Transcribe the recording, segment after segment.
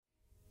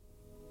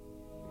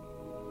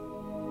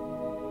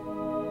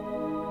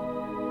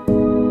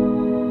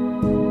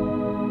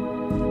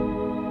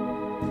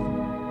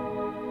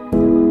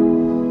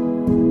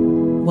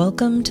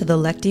Welcome to the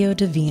Lectio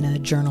Divina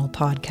Journal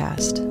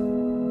Podcast.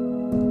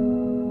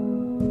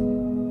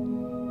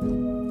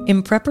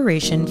 In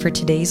preparation for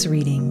today's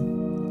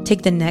reading,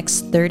 take the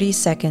next 30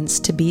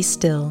 seconds to be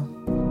still,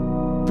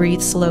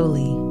 breathe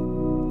slowly,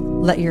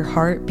 let your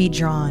heart be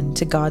drawn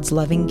to God's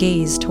loving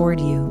gaze toward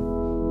you.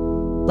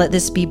 Let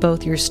this be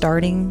both your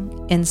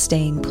starting and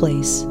staying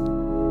place,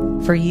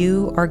 for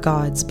you are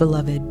God's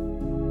beloved.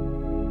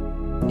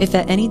 If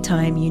at any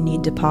time you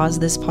need to pause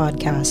this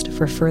podcast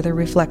for further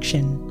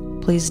reflection,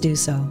 please do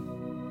so.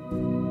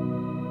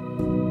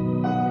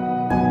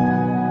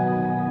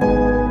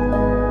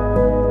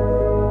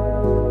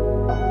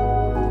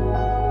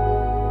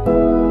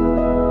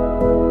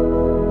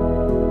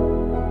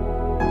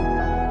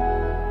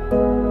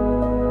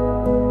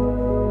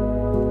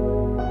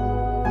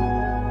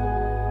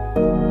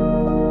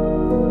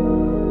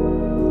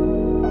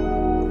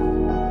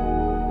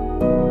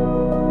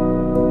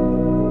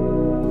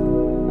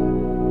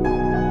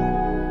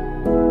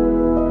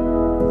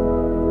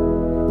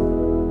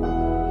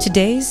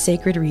 Today's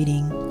sacred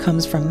reading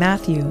comes from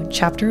Matthew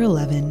chapter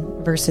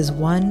 11, verses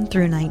 1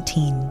 through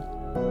 19.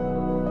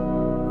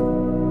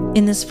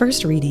 In this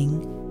first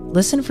reading,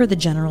 listen for the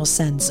general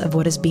sense of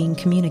what is being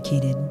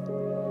communicated.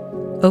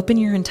 Open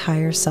your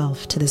entire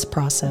self to this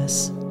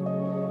process.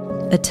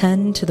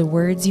 Attend to the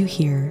words you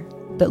hear,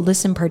 but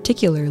listen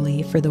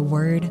particularly for the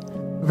word,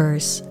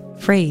 verse,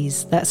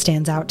 phrase that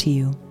stands out to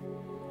you.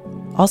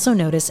 Also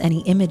notice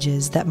any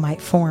images that might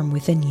form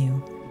within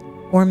you,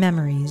 or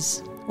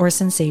memories, or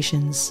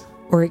sensations,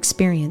 or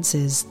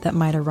experiences that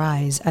might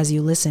arise as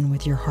you listen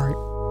with your heart.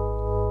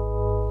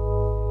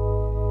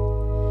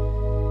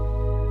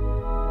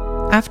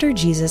 After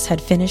Jesus had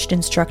finished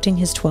instructing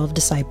his 12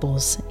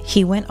 disciples,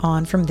 he went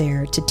on from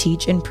there to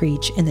teach and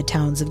preach in the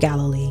towns of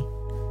Galilee.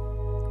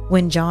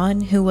 When John,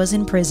 who was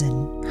in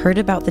prison, heard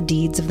about the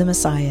deeds of the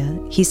Messiah,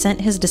 he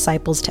sent his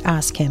disciples to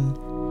ask him,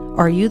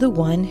 "Are you the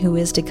one who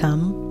is to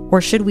come,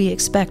 or should we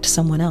expect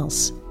someone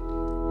else?"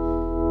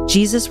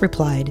 Jesus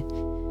replied,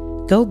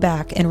 "Go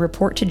back and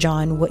report to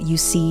John what you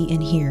see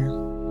and hear.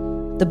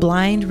 The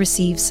blind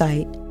receive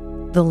sight,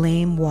 the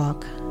lame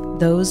walk,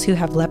 those who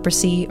have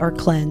leprosy are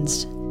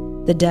cleansed,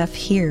 the deaf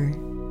hear,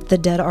 the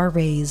dead are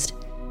raised,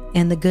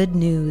 and the good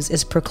news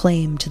is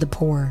proclaimed to the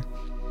poor.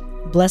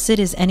 Blessed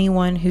is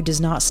anyone who does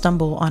not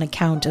stumble on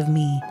account of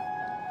me."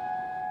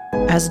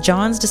 As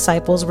John's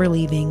disciples were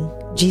leaving,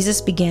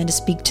 Jesus began to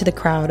speak to the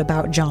crowd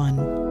about John.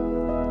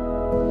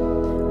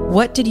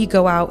 "What did you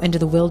go out into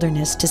the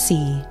wilderness to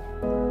see?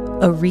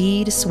 A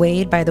reed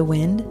swayed by the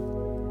wind?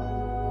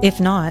 If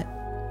not,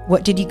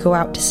 what did you go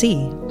out to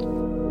see?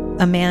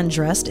 A man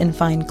dressed in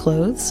fine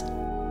clothes?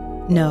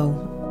 No,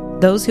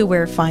 those who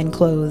wear fine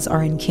clothes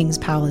are in king's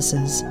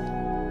palaces.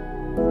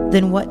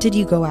 Then what did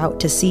you go out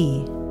to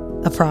see?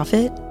 A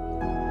prophet?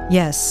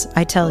 Yes,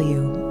 I tell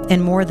you,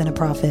 and more than a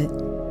prophet.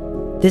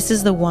 This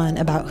is the one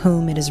about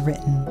whom it is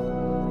written,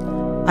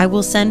 'I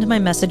will send my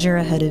messenger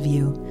ahead of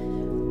you,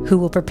 who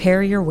will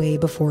prepare your way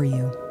before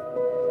you.'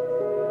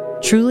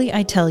 Truly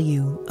I tell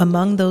you,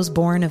 among those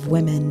born of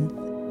women,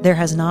 there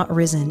has not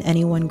risen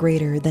anyone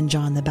greater than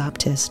John the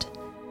Baptist.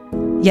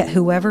 Yet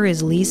whoever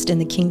is least in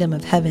the kingdom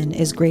of heaven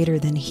is greater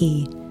than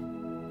he.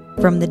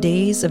 From the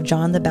days of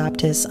John the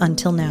Baptist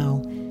until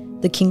now,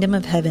 the kingdom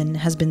of heaven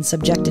has been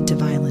subjected to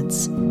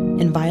violence,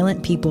 and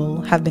violent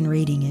people have been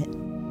raiding it.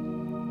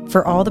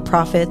 For all the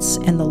prophets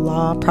and the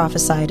law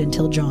prophesied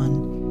until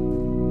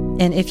John.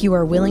 And if you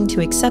are willing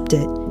to accept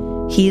it,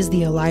 he is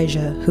the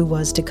Elijah who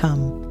was to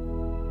come.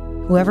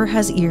 Whoever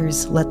has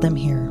ears, let them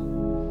hear.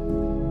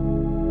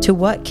 To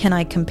what can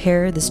I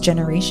compare this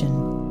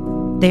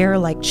generation? They are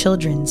like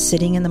children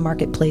sitting in the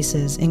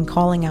marketplaces and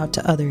calling out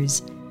to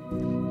others,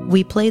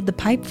 'We played the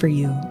pipe for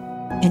you,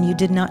 and you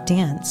did not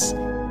dance.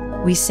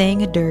 We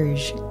sang a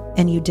dirge,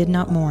 and you did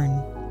not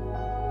mourn.'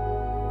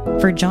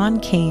 For John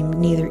came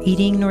neither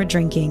eating nor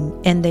drinking,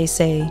 and they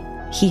say,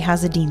 'He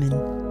has a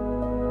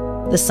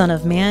demon.' The Son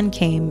of Man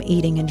came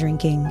eating and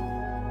drinking,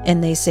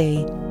 and they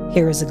say,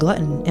 'Here is a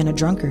glutton and a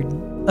drunkard,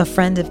 a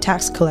friend of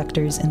tax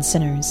collectors and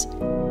sinners.'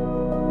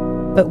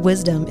 But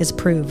wisdom is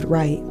proved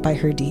right by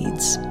her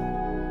deeds."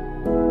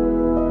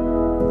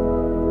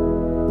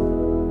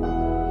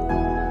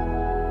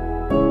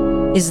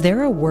 Is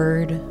there a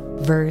word,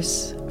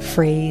 verse,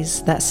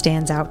 phrase that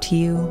stands out to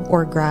you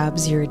or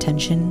grabs your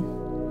attention?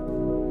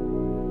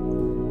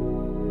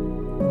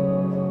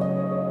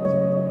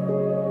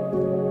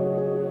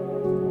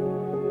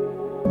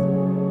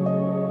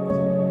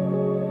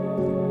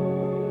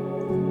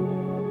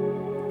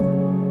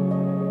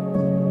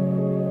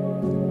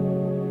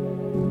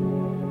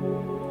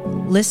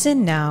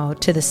 Listen now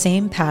to the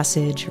same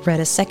passage read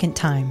a second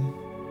time.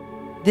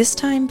 This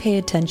time pay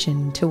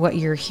attention to what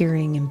you're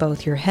hearing in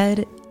both your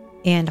head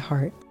and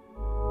heart.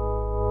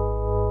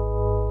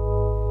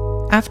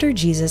 After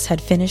Jesus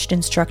had finished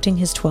instructing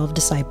his 12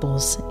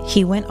 disciples,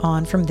 he went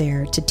on from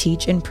there to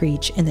teach and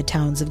preach in the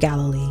towns of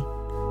Galilee.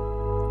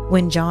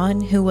 When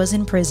John, who was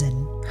in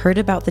prison, heard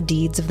about the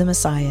deeds of the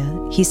Messiah,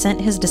 he sent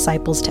his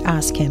disciples to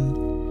ask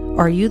him,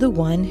 "Are you the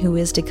one who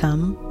is to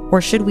come,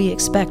 Or should we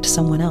expect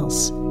someone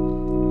else?"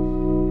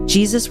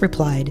 Jesus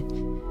replied,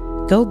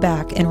 "Go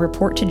back and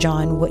report to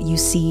John what you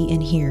see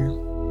and hear.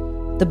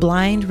 The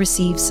blind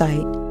receive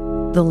sight,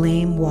 the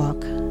lame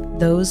walk,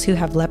 those who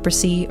have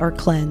leprosy are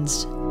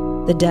cleansed,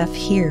 the deaf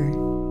hear,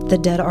 the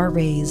dead are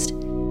raised,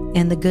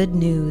 and the good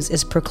news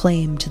is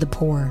proclaimed to the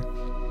poor.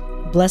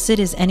 Blessed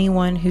is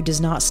anyone who does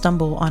not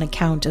stumble on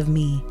account of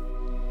me."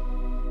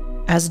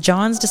 As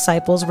John's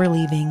disciples were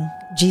leaving,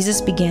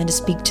 Jesus began to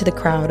speak to the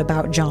crowd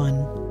about John.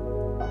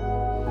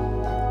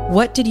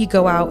 "What did you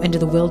go out into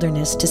the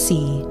wilderness to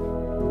see?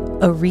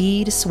 A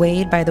reed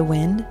swayed by the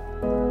wind?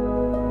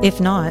 If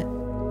not,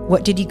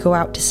 what did you go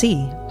out to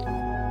see?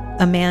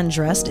 A man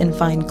dressed in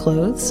fine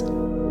clothes?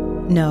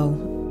 No,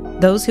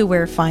 those who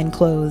wear fine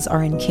clothes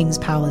are in king's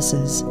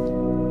palaces.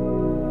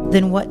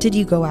 Then what did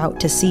you go out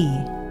to see?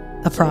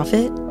 A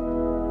prophet?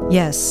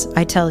 Yes,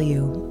 I tell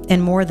you,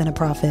 and more than a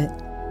prophet.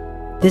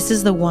 This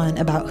is the one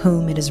about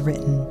whom it is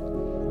written,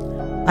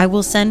 'I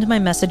will send my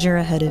messenger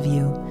ahead of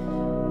you,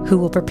 who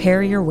will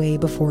prepare your way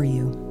before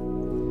you.'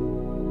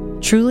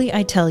 Truly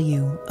I tell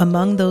you,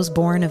 among those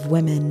born of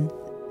women,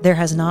 there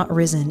has not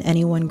risen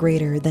anyone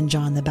greater than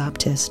John the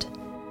Baptist.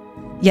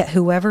 Yet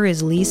whoever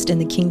is least in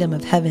the kingdom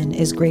of heaven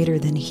is greater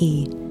than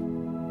he.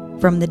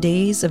 From the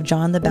days of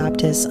John the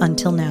Baptist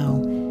until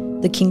now,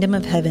 the kingdom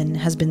of heaven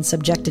has been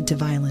subjected to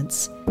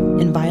violence,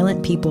 and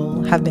violent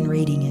people have been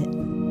raiding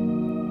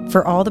it.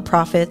 For all the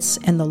prophets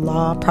and the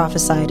law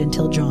prophesied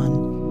until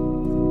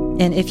John.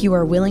 And if you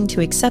are willing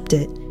to accept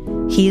it,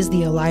 he is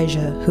the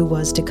Elijah who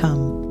was to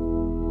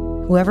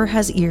come. Whoever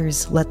has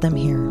ears, let them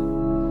hear.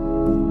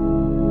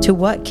 To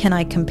what can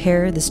I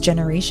compare this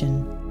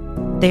generation?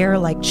 They are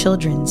like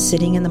children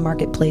sitting in the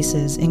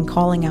marketplaces and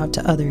calling out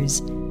to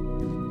others,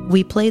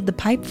 'We played the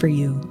pipe for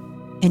you,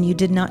 and you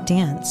did not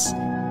dance.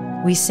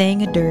 We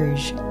sang a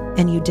dirge,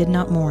 and you did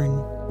not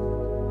mourn.'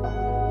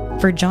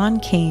 For John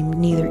came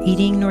neither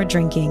eating nor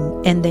drinking,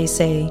 and they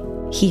say,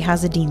 'He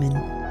has a demon.'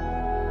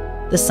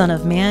 The Son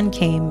of Man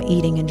came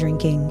eating and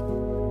drinking,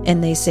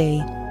 and they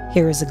say,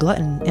 'Here is a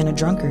glutton and a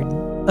drunkard,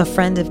 a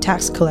friend of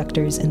tax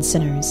collectors and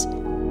sinners.'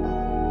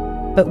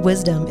 But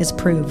wisdom is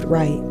proved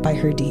right by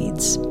her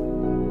deeds."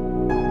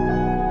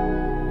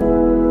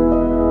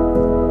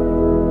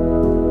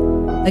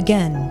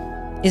 Again,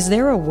 is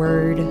there a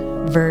word,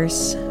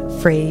 verse,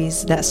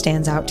 phrase that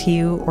stands out to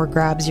you or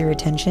grabs your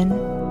attention?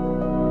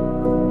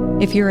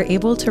 If you are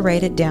able to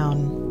write it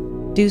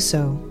down, do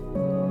so,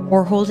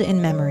 or hold it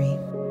in memory.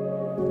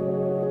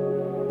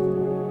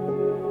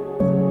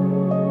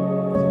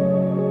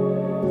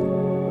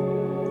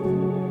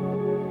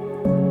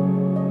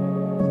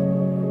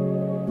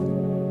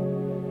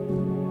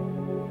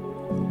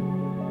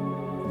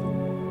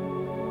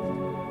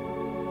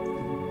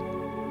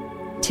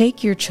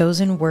 Take your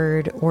chosen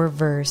word or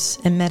verse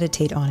and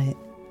meditate on it.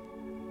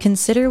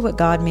 Consider what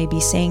God may be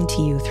saying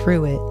to you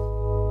through it.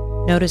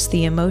 Notice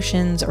the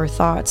emotions or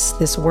thoughts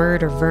this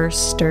word or verse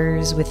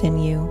stirs within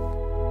you.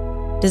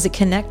 Does it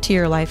connect to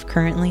your life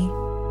currently?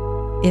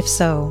 If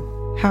so,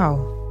 how?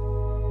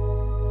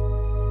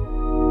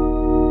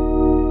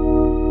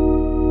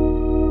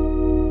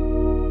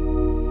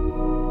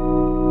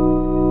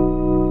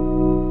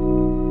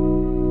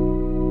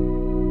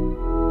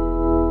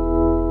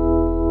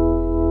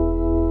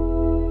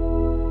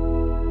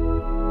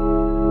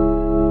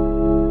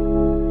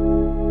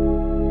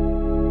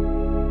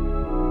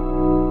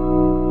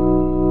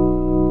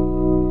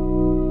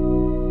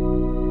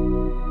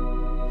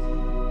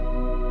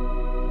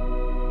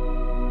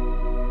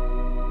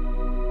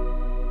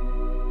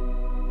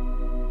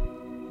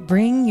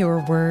 Bring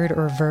your word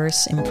or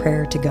verse in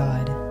prayer to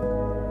God.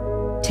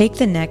 Take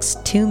the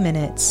next 2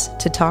 minutes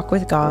to talk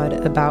with God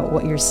about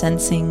what you're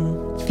sensing,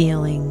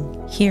 feeling,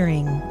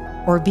 hearing,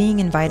 or being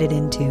invited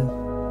into.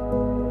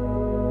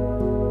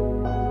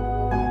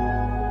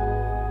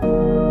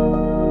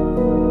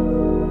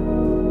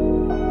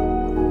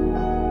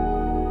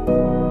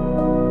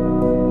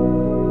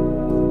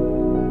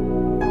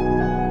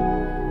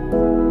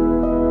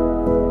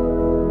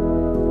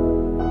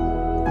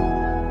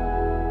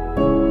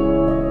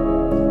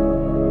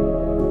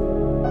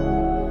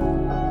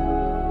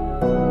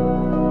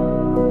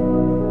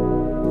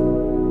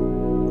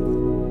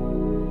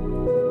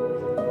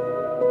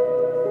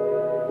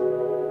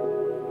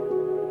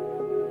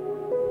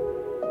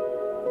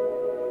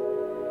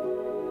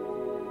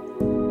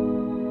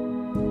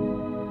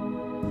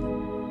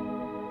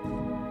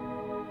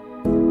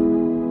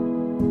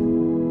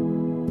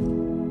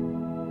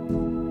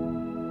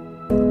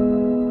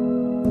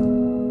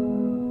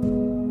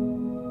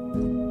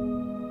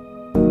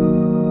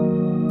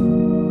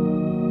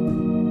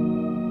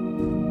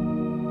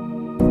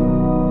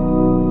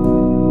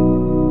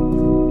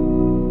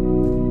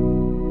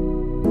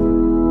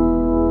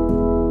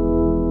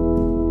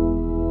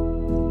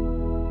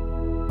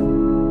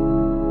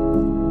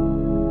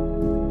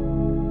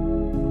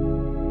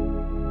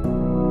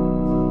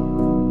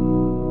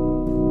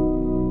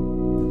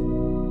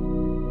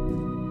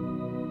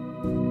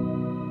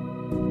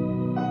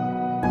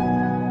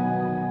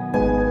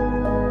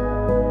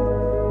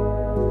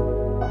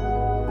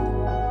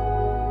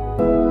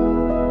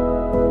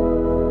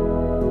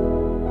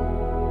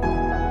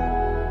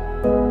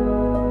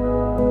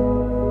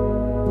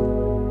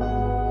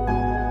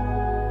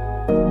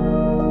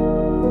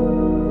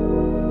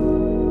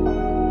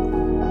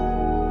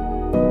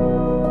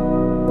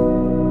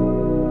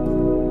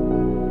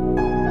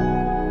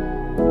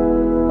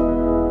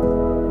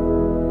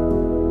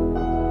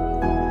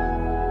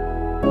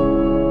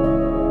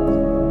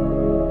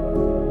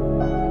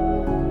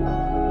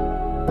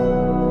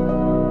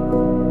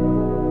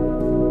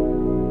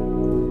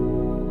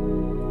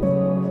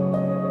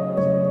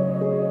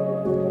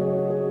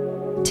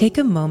 Take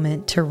a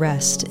moment to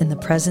rest in the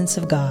presence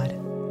of God.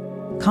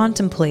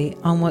 Contemplate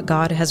on what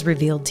God has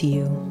revealed to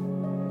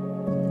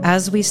you.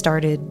 As we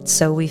started,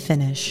 so we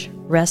finish,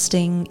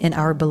 resting in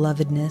our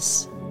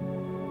belovedness.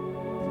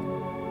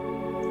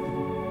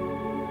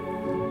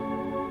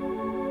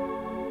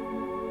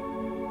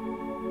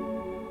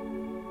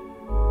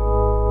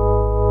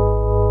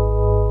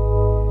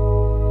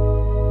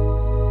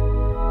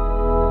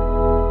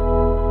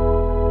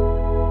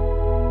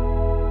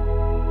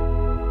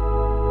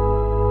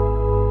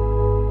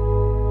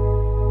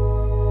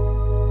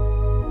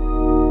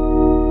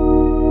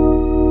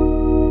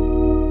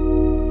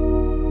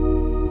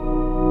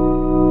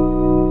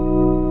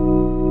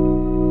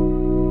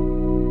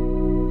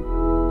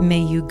 May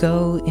you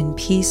go in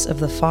peace of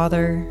the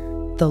Father,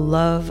 the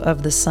love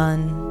of the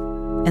Son,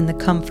 and the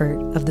comfort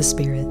of the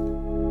Spirit.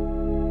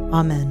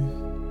 Amen.